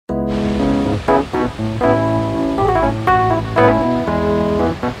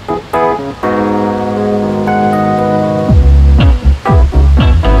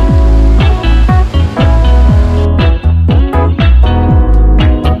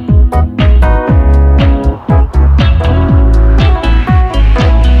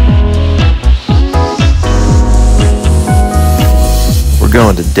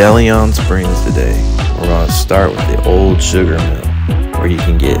DeLeon Springs today. We're going to start with the old sugar mill, where you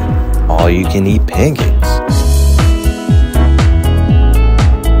can get all-you-can-eat pancakes.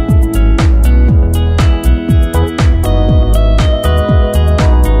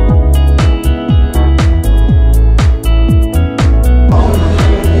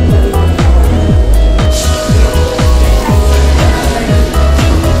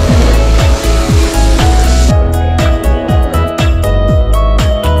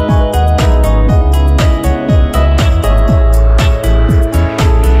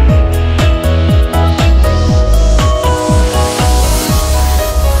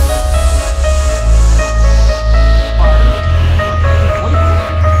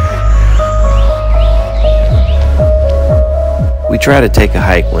 We try to take a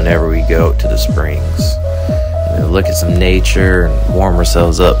hike whenever we go to the springs. Look at some nature and warm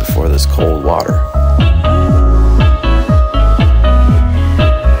ourselves up before this cold water.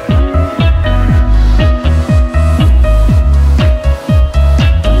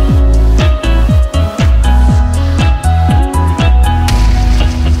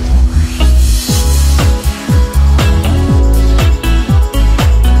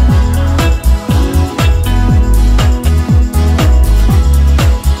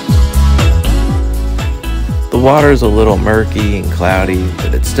 The water's a little murky and cloudy,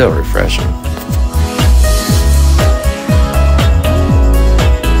 but it's still refreshing.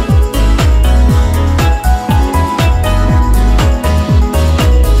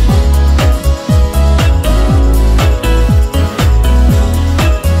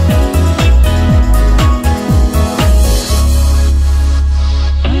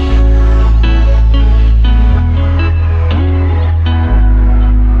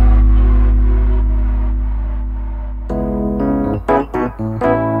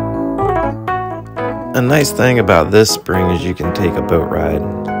 A nice thing about this spring is you can take a boat ride,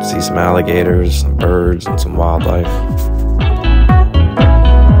 see some alligators, some birds, and some wildlife.